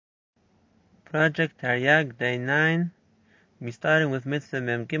Project Taryag, Day 9. We're starting with Mitzvah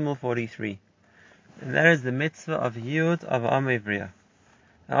Mem Gimel 43. And that is the Mitzvah of Yud of Am Ivriya.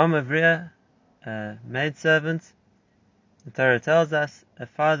 Am Ivriya, maidservant. The Torah tells us a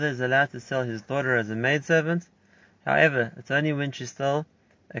father is allowed to sell his daughter as a maidservant. However, it's only when she's still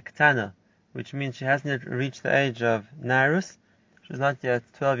a Ketana, which means she hasn't yet reached the age of Nairus. She's not yet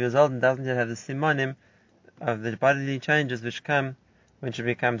 12 years old and doesn't yet have the simonim of the bodily changes which come when she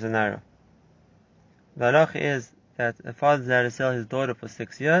becomes a Naira. The halacha is that a father is allowed to sell his daughter for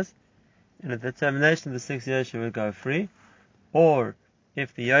 6 years, and at the termination of the 6 years she would go free, or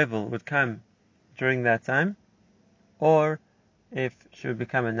if the yovel would come during that time, or if she would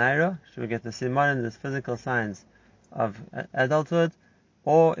become a naira, she would get the siman, the physical signs of adulthood,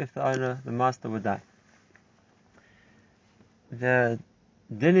 or if the owner, the master, would die. The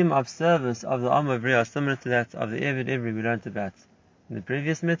dinim of service of the Am Ivriya are similar to that of the Eved Ivri we learned about in the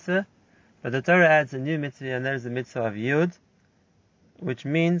previous mitzvah, but the Torah adds a new mitzvah, and that is the mitzvah of Yud, which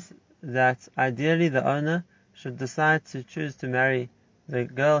means that ideally the owner should decide to choose to marry the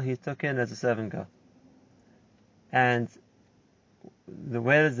girl he took in as a servant girl. And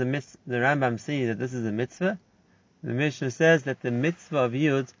where does the Rambam see that this is a mitzvah? The Mishnah says that the mitzvah of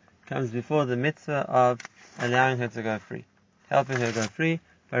Yud comes before the mitzvah of allowing her to go free, helping her go free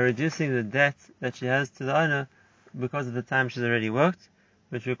by reducing the debt that she has to the owner because of the time she's already worked,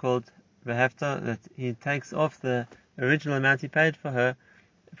 which we called Behefta, that he takes off the original amount he paid for her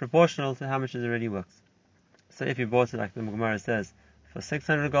proportional to how much she's already worked. So if you bought it, like the Gemara says, for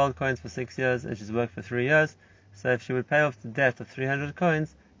 600 gold coins for 6 years and she's worked for 3 years, so if she would pay off the debt of 300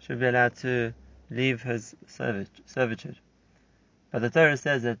 coins, she would be allowed to leave his servitude. But the Torah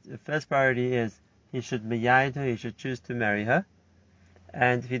says that the first priority is he should miyayid her, he should choose to marry her,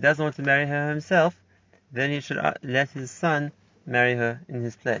 and if he doesn't want to marry her himself, then he should let his son marry her in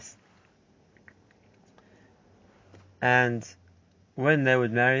his place. And when they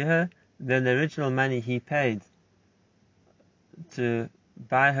would marry her, then the original money he paid to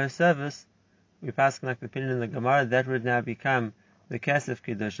buy her service, we pass like the opinion in the Gemara, that would now become the Kesef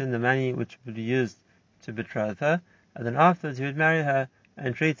Kiddushin, the money which would be used to betroth her, and then afterwards he would marry her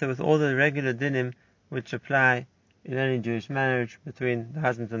and treat her with all the regular dinim which apply in any Jewish marriage between the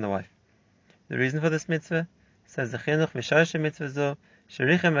husband and the wife. The reason for this mitzvah says the Chinuch Mishoshe mitzvah zo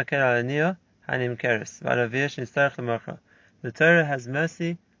Sherichem Makel Al Aniyah Hanim Keres V'Alavir Shnistarech L'Morcha. The Torah has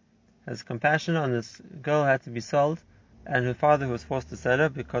mercy, has compassion on this girl who had to be sold, and her father who was forced to sell her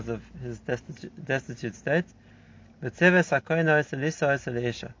because of his destitute state. And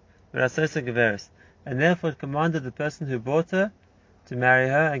therefore it commanded the person who bought her to marry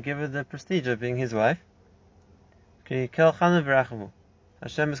her and give her the prestige of being his wife. Hashem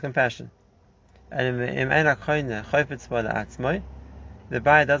is compassion. And the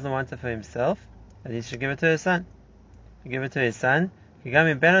buyer doesn't want her for himself, and he should give it to his son. Give it to his son. It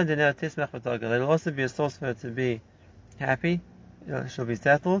will also be a source for her to be happy. She'll be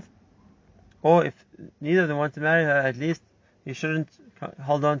settled. Or if neither of them want to marry her, at least he shouldn't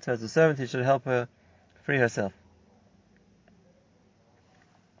hold on to her as a servant, he should help her free herself.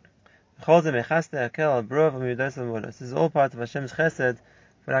 This is all part of Hashem's chesed,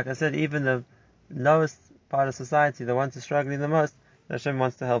 but like I said, even the lowest part of society, the ones who are struggling the most, Hashem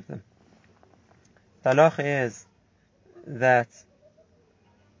wants to help them. The halacha is that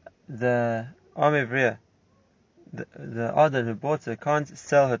the Am Ivriya, the Adon who bought her, can't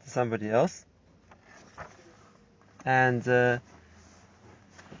sell her to somebody else, and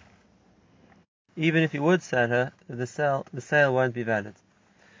even if he would sell her, the sale won't be valid.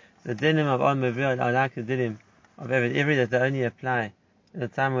 The dinim of Am Ivriya are like the dinim of Eved Ivri, that they only apply in the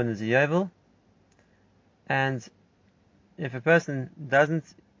time when there's a yovel, and if a person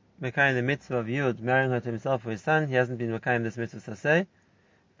doesn't mekayim the mitzvah of Yud, marrying her to himself or his son, he hasn't been mekayim this mitzvah to say,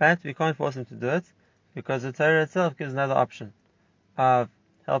 but we can't force him to do it, because the Torah itself gives another option of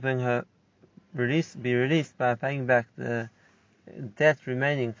helping her be released by paying back the debt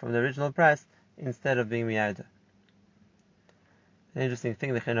remaining from the original price instead of being miyayda. An interesting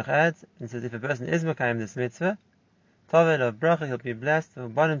thing the Chinuch adds, and says if a person is mekayim this mitzvah, Tovel of bracha, he'll be blessed. The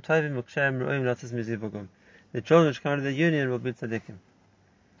children which come to the union will be tzaddikim.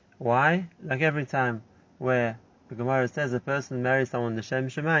 Why? Like every time where the Gemara says a person marries someone l'shem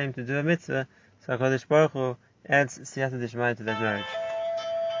shemayim to do a mitzvah, so HaKadosh Baruch Hu adds siyata d'shmayim to that marriage.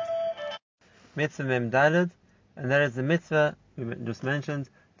 Mitzvah mem daled, and that is the mitzvah we just mentioned,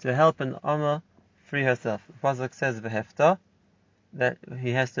 to help an Amma free herself. The Pasuk says v'hefta, that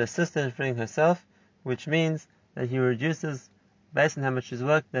he has to assist her in freeing herself, which means that he reduces, based on how much she's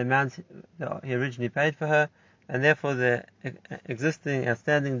worked, the amount that he originally paid for her, and therefore the existing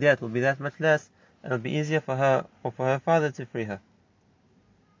outstanding debt will be that much less, and it'll be easier for her or for her father to free her.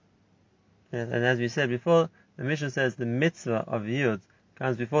 And as we said before, the Mishnah says the mitzvah of Yud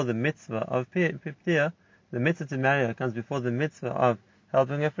comes before the mitzvah of Ptiyah. The mitzvah to marry her comes before the mitzvah of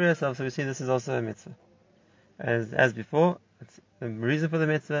helping her free herself, so we see this is also a mitzvah. As before, the reason for the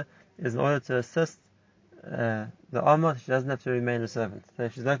mitzvah is in order to assist the Amma. She doesn't have to remain a servant. So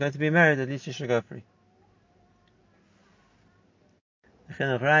if she's not going to be married, at least she should go free. The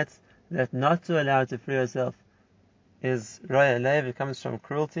Chinuch writes that not to allow her to free herself is Raya Lev, it comes from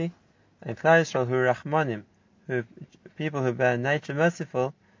cruelty, and Klal Yisrael who Rachmanim, people who by nature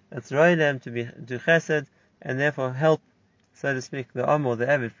merciful, it's Raya Lev to do chesed, and therefore help, so to speak, the Amma or the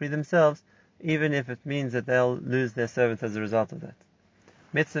Eved free themselves, even if it means that they'll lose their servants as a result of that.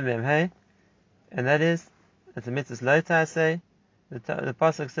 Mitzvah Memhei, and that is, it's a mitzvah lo ta'aseh. The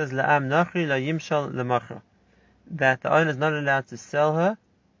pasuk says, La'am nachri la yimshal lemachra, that the owner is not allowed to sell her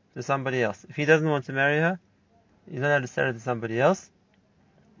to somebody else. If he doesn't want to marry her, he's not allowed to sell her to somebody else.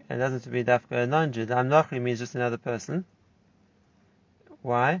 It doesn't have to be dafka a non-Jew. La'am nachri means just another person.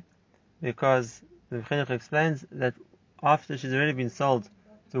 Why? Because the Chinuch explains that after she's already been sold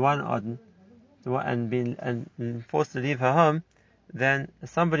to one Adon, and been forced to leave her home, then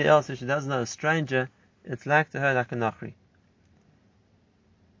somebody else who she doesn't know, a stranger, it's like to her like a nachri.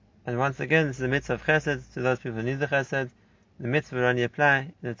 And once again, this is a mitzvah of chesed to those people who need the chesed. The mitzvah will only apply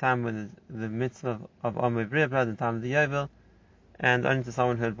in the time when the mitzvah of Amor Bria applied, in the time of the Yovel, and only to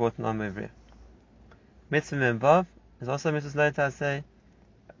someone who had bought an Amor Bria. Mitzvah Memvav is also a mitzvah lo ta'aseh,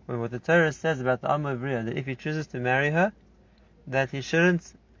 where what the Torah says about the Amor Bria, that if he chooses to marry her, that he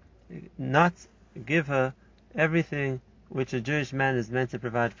shouldn't not give her everything which a Jewish man is meant to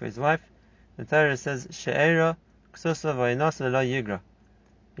provide for his wife. The Torah says, She'era ksusa v'inasa lo yigra.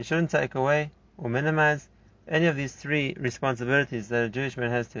 He shouldn't take away or minimize any of these three responsibilities that a Jewish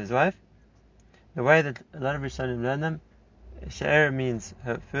man has to his wife. The way that a lot of Rishonim learn them, She'era means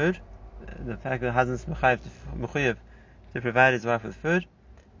her food, the fact that the husband's mechuyev to provide his wife with food,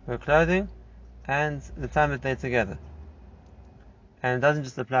 her clothing, and the time that they're together. And it doesn't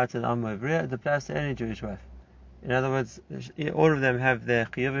just apply to the Amor Bria, it applies to any Jewish wife. In other words, all of them have their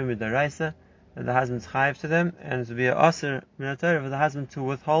chiyuvim midaraisa, that the husband's chayiv to them, and it would be an aser minatorah for the husband to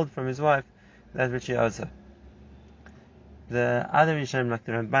withhold from his wife that which he owes her. The other Rishonim, like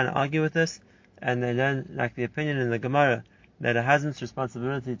the Ramban, argue with this, and they learn, like the opinion in the Gemara, that a husband's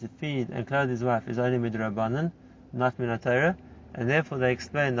responsibility to feed and clothe his wife is only midrabanan, not minatorah, and therefore they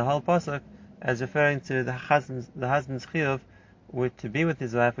explain the whole pasuk as referring to the husband's chiyuv to be with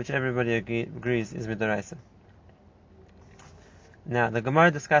his wife, which everybody agrees is midaraisa. Now, the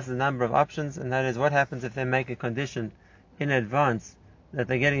Gemara discusses a number of options, and that is what happens if they make a condition in advance that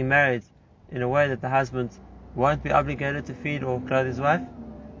they're getting married in a way that the husband won't be obligated to feed or clothe his wife.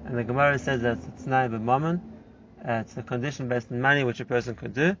 And the Gemara says that it's tnai b'mammon, it's a condition based on money which a person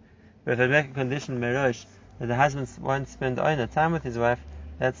could do. But if they make a condition merosh that the husband won't spend time with his wife,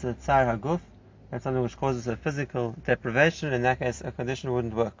 that's a tsar haguf. That's something which causes a physical deprivation. In that case, a condition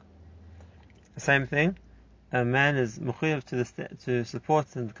wouldn't work. The same thing, a man is mechuyev to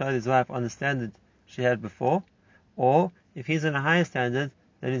support and clothe his wife on the standard she had before, or if he's in a higher standard,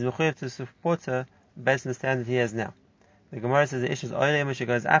 then he's mechuyev to support her based on the standard he has now. The Gemara says the issue is oilem, which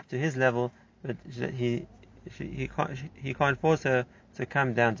goes up to his level, but he can't force her to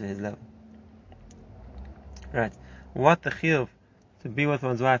come down to his level. Right. What the chiyuv to be with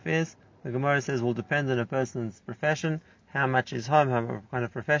one's wife is, the Gemara says, will depend on a person's profession, how much is home, how kind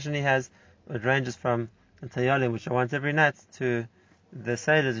of profession he has. It ranges from the tayalim, which are once every night, to the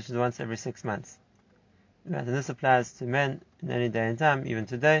seilas, which is once every 6 months. Right. And this applies to men in any day and time, even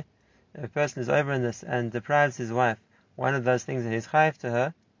today. If a person is over in this and deprives his wife one of those things that is chayiv to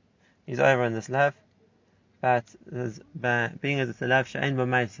her, he's over in this love. But being as it's a love she'ein bo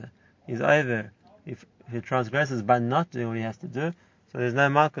ma'aser, he's over if he transgresses by not doing what he has to do. So there's no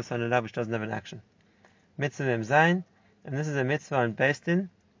malchus on a love which doesn't have an action. Mitzvah Mem Zayin, and this is a mitzvah on Beis Din,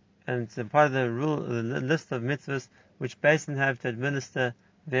 and it's a part of the list of mitzvahs which Beis Din have to administer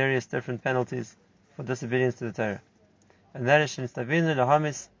various different penalties for disobedience to the Torah. And that is Shinstavinu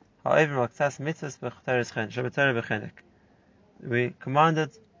Lahamis Ha'over Maktas Mitzvahs B'Torah B'Chenek. We commanded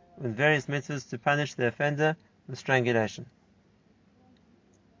with various mitzvahs to punish the offender with strangulation.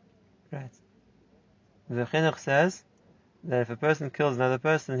 Right. The Chinuch says that if a person kills another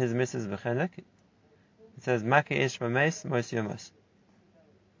person, his mitzvah is b'chenek. It says Maki ish b'meis mos yomos.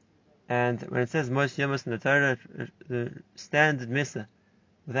 And when it says mos yomos in the Torah, the standard mitzvah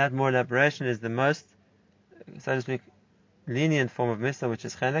without more elaboration is the most, so to speak, lenient form of mitzvah, which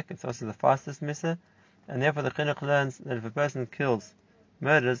is chenek. It's also the fastest mitzvah, and therefore the chinuch learns that if a person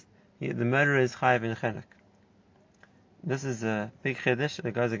murders, the murderer is chayiv in chenek. This is a big chiddush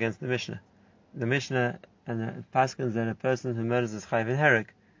that goes against the Mishnah. The Mishnah and the paskins that a person who murders is chayiv in herek,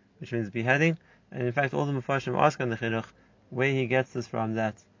 which means beheading, and in fact all the Mepharshim ask on the chinuch where he gets this from,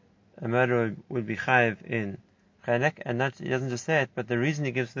 that a murderer would be chayiv in chenek, and he doesn't just say it, but the reason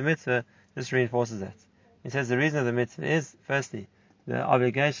he gives the mitzvah just reinforces that. He says the reason of the mitzvah is, firstly, the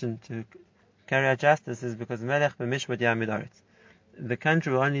obligation to carry out justice is because melech b'mishpat yamid aretz. The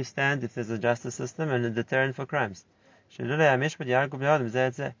country will only stand if there's a justice system and a deterrent for crimes. Like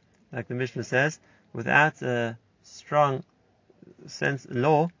the Mishnah says, without a strong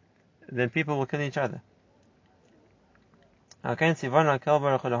law, then people will kill each other. To kill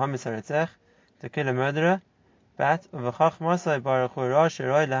a murderer, the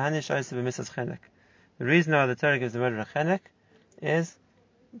reason why the Torah gives the murderer chenek is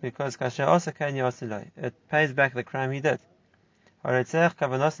because it pays back the crime he did. When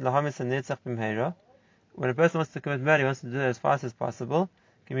a person wants to commit murder, he wants to do it as fast as possible.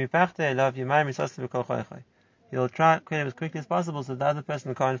 He'll try to kill him as quickly as possible so the other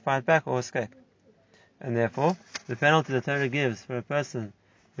person can't fight back or escape. And therefore, the penalty the Torah gives for a person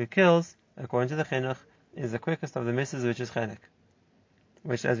who kills, according to the chinuch, is the quickest of the misses, which is chenek.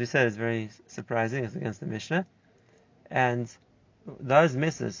 Which, as we said, is very surprising. It's against the Mishnah. And those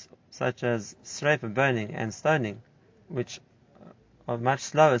misses, such as sreifa, burning, and stoning, which are much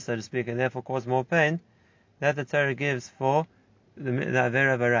slower, so to speak, and therefore cause more pain, that the Torah gives for the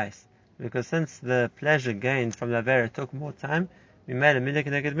Avera of Arais. Because since the pleasure gained from the Avera took more time, we made a midah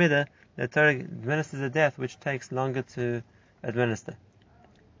keneged midah, the Torah administers a death which takes longer to administer.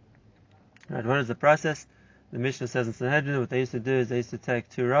 Right, what is the process? The Mishnah says in Sanhedrin, what they used to do is they used to take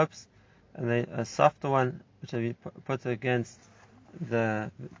two ropes, and a softer one, which would be put against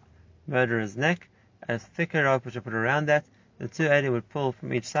the murderer's neck, a thicker rope which would put around that. The 280 would pull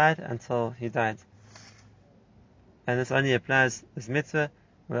from each side until he died. And this mitzvah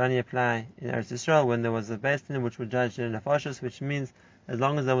would only apply in Eretz Yisrael when there was a Beis Din which would judge in nefashos, which means as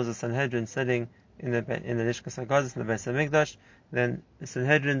long as there was a Sanhedrin sitting in the Lishkas HaGazos, in the Beis HaMikdash, then the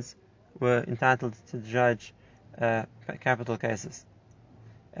Sanhedrins were entitled to judge capital cases.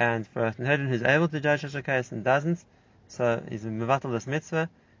 And for a Sanhedrin who's able to judge such a case and doesn't, so he's a mevatel this mitzvah,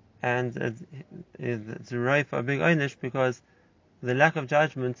 and it's a right for a big einish because the lack of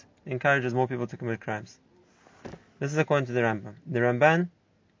judgment encourages more people to commit crimes. This is according to the Rambam. The Ramban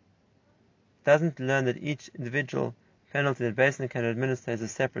doesn't learn that each individual penalty that Beis Din can administer is a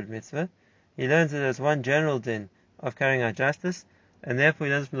separate mitzvah. He learns it as one general din of carrying out justice, and therefore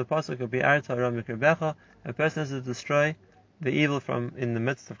he learns from the pasuk of Bi'ar Torah Mikrebecha, a person has to destroy the evil from in the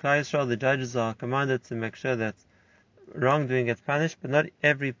midst of Klal Yisrael. The judges are commanded to make sure that wrongdoing gets punished, but not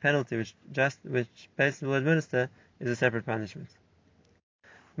every penalty which Beis Din will administer is a separate punishment.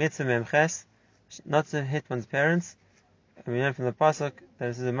 Mitzvah Memches, not to hit one's parents. And we know from the pasuk that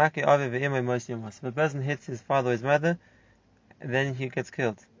this is a maki avi ve'imay mos yomos. If a person hits his father or his mother, then he gets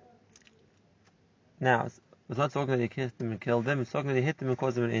killed. Now, it's not talking that he hit them and killed them, it's talking that he hit them and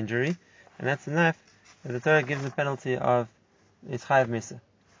caused them an injury, and that's enough that the Torah gives the penalty of its chayav misa.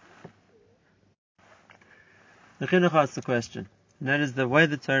 The chinuch asks the question. Notice the way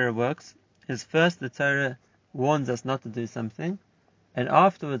the Torah works is first the Torah warns us not to do something, and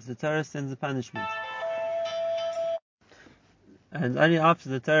afterwards the Torah sends a punishment. And only after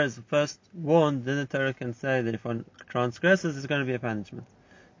the Torah is first warned, then the Torah can say that if one transgresses, there's going to be a punishment.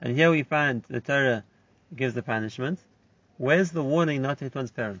 And here we find the Torah gives the punishment. Where's the warning not to hit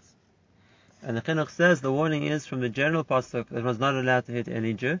one's parents? And the chinuch says the warning is from the general pasuk that one's not allowed to hit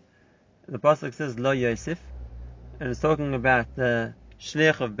any Jew. The pasuk says Lo Yosef, and it's talking about the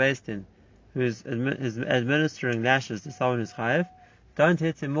shliach of Beis Din who's administering lashes to someone who's chayav. Don't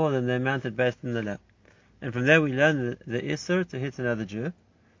hit him more than the amount that Beis Din allow. And from there we learn the Isser to hit another Jew.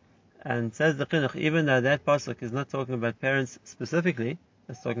 And says the chinuch, even though that pasuk is not talking about parents specifically,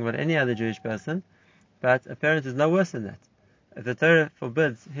 it's talking about any other Jewish person, but a parent is no worse than that. If the Torah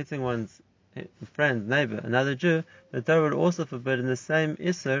forbids hitting one's friend, neighbor, another Jew, the Torah would also forbid in the same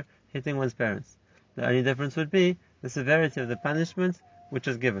Isser hitting one's parents. The only difference would be the severity of the punishment which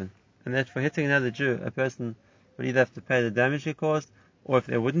is given. And that for hitting another Jew, a person would either have to pay the damage he caused, or if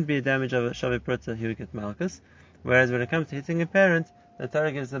there wouldn't be a damage of a Shavi Prutza, he would get Malchus. Whereas when it comes to hitting a parent, the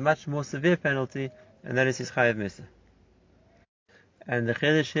Torah gives a much more severe penalty, and that is his Chayav Misa. And the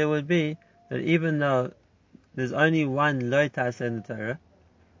Chiddush here would be that even though there's only one Lo Ta'aseh in the Torah,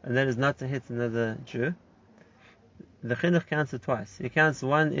 and that is not to hit another Jew, the Chinuch counts it twice. He counts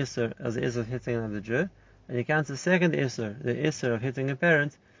one Isser as the Isser of hitting another Jew, and he counts the second Isser, the Isser of hitting a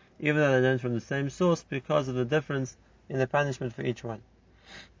parent, even though they learn from the same source, because of the difference in the punishment for each one.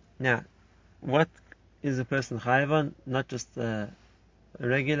 Now, what is a person chayav on? Not just a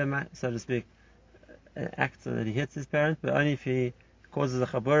regular, so to speak, an act that he hits his parent, but only if he causes a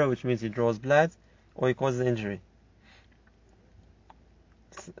chabura, which means he draws blood, or he causes an injury.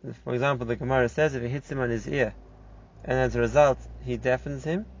 For example, the Gemara says if he hits him on his ear, and as a result he deafens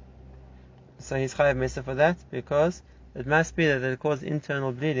him, so he's chayav misa for that, because it must be that it caused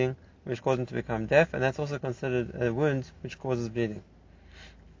internal bleeding, which caused him to become deaf, and that's also considered a wound which causes bleeding.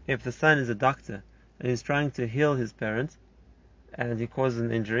 If the son is a doctor and he's trying to heal his parent, and he causes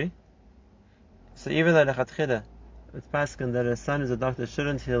an injury, so even though lechatchila it's paskin that a son who's a doctor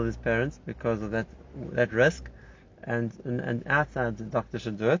shouldn't heal his parents because of that risk, and outside the doctor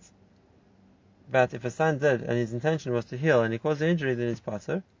should do it, but if a son did and his intention was to heal and he caused the injury, then he's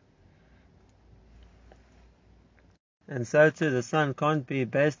patur. And so too, the son can't be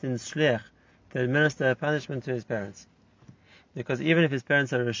based in shliach to administer a punishment to his parents, because even if his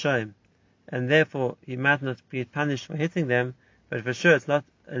parents are rishoim, and therefore he might not be punished for hitting them, but for sure it's not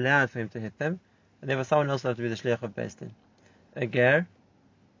allowed for him to hit them, and therefore someone else will have to be the shliach of beis din. A ger,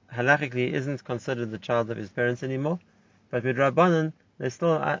 halachically, isn't considered the child of his parents anymore, but with Rabbanan, they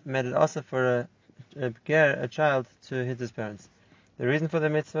still made it also for a child, to hit his parents. The reason for the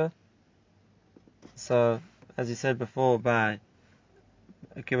mitzvah, so as you said before, by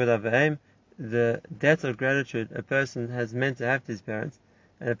kibbud av v'em, the debt of gratitude a person has meant to have to his parents,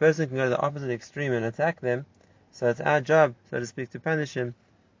 and a person can go to the opposite extreme and attack them, so it's our job, so to speak, to punish him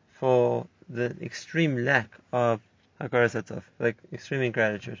for the extreme lack of hakaras hatov, like extreme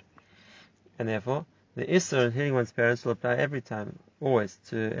ingratitude. And therefore, the issur in hitting one's parents will apply every time, always,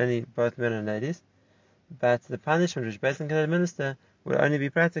 to both men and ladies, but the punishment which beis din can administer will only be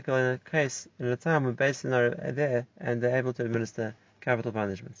practical in a time when beis din are there and they're able to administer capital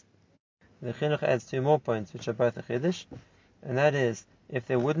punishments. The chinuch adds two more points which are both a chiddush, and that is, if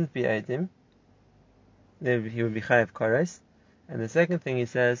there wouldn't be eidim, then he would be chayav kores. And the second thing he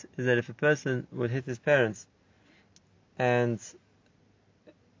says is that if a person would hit his parents and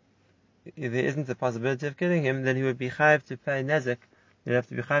if there isn't a possibility of killing him, then he would be chayav to pay nezek. He'd have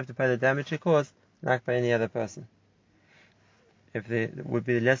to be chayav to pay the damage he caused, like by any other person. If there would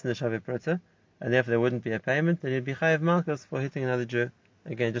be less than the shavuot prota, and therefore there wouldn't be a payment, then he'd be chayav malchus for hitting another Jew,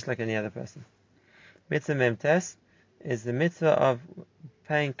 again, just like any other person. Mitzvah mem tes is the mitzvah of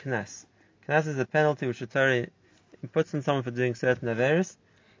paying knas. Knas is a penalty which the Torah puts on someone for doing certain averos,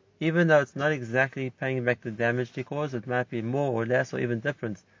 even though it's not exactly paying back the damage he caused. It might be more or less or even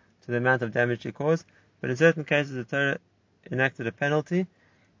different to the amount of damage he caused, but in certain cases the Torah enacted a penalty,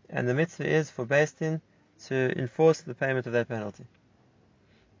 and the mitzvah is for beis din to enforce the payment of that penalty.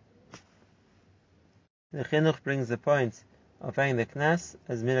 The chinuch brings the point of paying the knas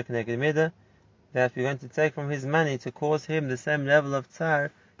as midah k'neged midah, that we're going to take from his money to cause him the same level of tzar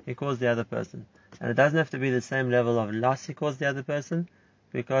he caused the other person. And it doesn't have to be the same level of loss he caused the other person,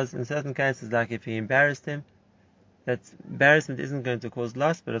 because in certain cases, like if he embarrassed him, that embarrassment isn't going to cause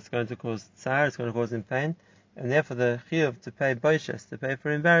loss, but it's going to cause tzar, it's going to cause him pain, and therefore the chiyuv to pay boishes, to pay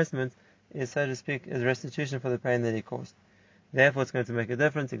for embarrassment, is, so to speak, is restitution for the pain that he caused. Therefore it's going to make a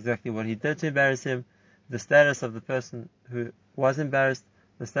difference exactly what he did to embarrass him, the status of the person who was embarrassed,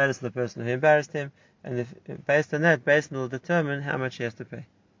 the status of the person who embarrassed him, and if based on that, beis din will determine how much he has to pay.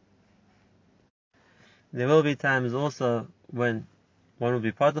 There will be times also when one will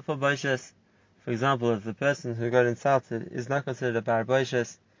be patur for boishes. For example, if the person who got insulted is not considered a bar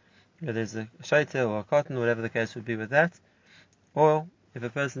boishes, there's a shaita or a cotton, whatever the case would be with that, or if a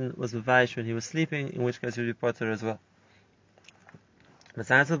person was mavayish when he was sleeping, in which case he would be patur as well.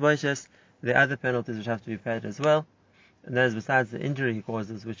 Besides the boishes, there are other penalties which have to be paid as well, and that is besides the injury he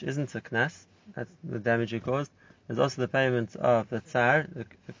causes, which isn't a knas, that's the damage he caused. There's also the payment of the tzar,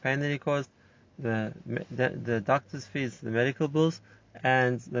 the pain that he caused, the doctor's fees, the medical bills,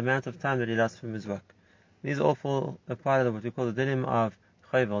 and the amount of time that he lost from his work. These all fall a part of what we call the dinim of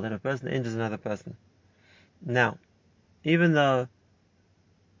chayvel, that a person injures another person. Now, even though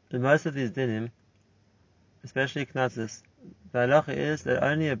in most of these dinim, especially knatzis, the halacha is that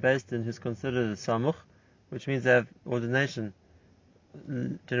only a beis din who's considered a samuch, which means they have ordination,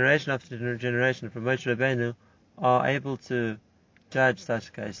 generation after generation from Moshe Rabbeinu, are able to judge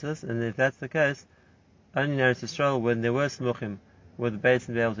such cases, and if that's the case, only in Eretz Yisrael, when there were smuchim, would the beis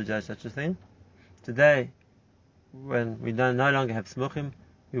din be able to judge such a thing. Today, when we no longer have smuchim,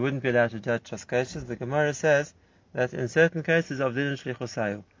 we wouldn't be allowed to judge such cases. The Gemara says that in certain cases of din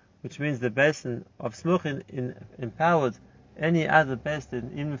shlichusayu, which means the beis din of smuchim empowered any other beis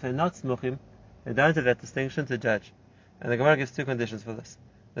din, even if they're not smuchim, they don't have that distinction to judge. And the Gemara gives two conditions for this.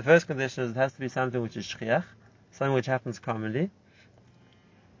 The first condition is it has to be something which is shchiach, something which happens commonly,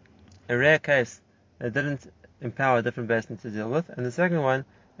 a rare case that didn't empower a different basin to deal with. And the second one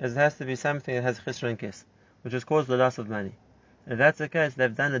is it has to be something that has chishron kis, which has caused the loss of money. And if that's the case,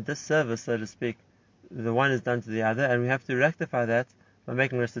 they've done a disservice, so to speak. The one is done to the other, and we have to rectify that by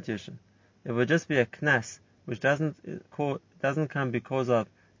making restitution. It would just be a knas, which doesn't come because of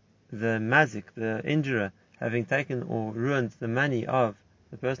the mazik, the injurer, having taken or ruined the money of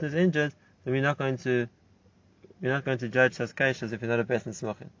the person who's injured, then we're not going to judge such cases if you're not a beis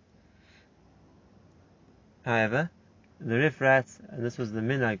smuchim. However, the Rif writes, and this was the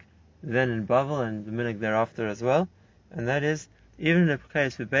minhag then in Bavel and the minhag thereafter as well, and that is, even in a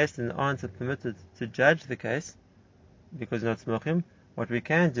case where beis din aren't permitted to judge the case because not smuchim, what we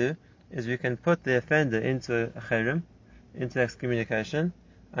can do is we can put the offender into a cherem, into excommunication,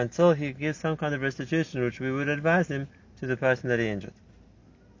 until he gives some kind of restitution, which we would advise him to the person that he injured.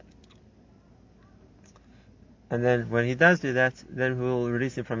 And then when he does do that, then we will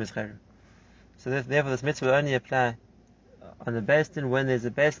release him from his cherem. So therefore this mitzvah will only apply on the beis din when there's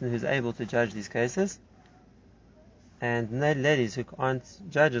a beis din who's able to judge these cases, and ladies who aren't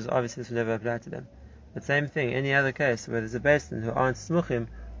judges, obviously this will never apply to them. But same thing, any other case where there's a beis din who aren't smuchim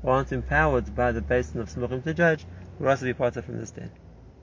or aren't empowered by the beis din of smuchim to judge, will also be parted from this din.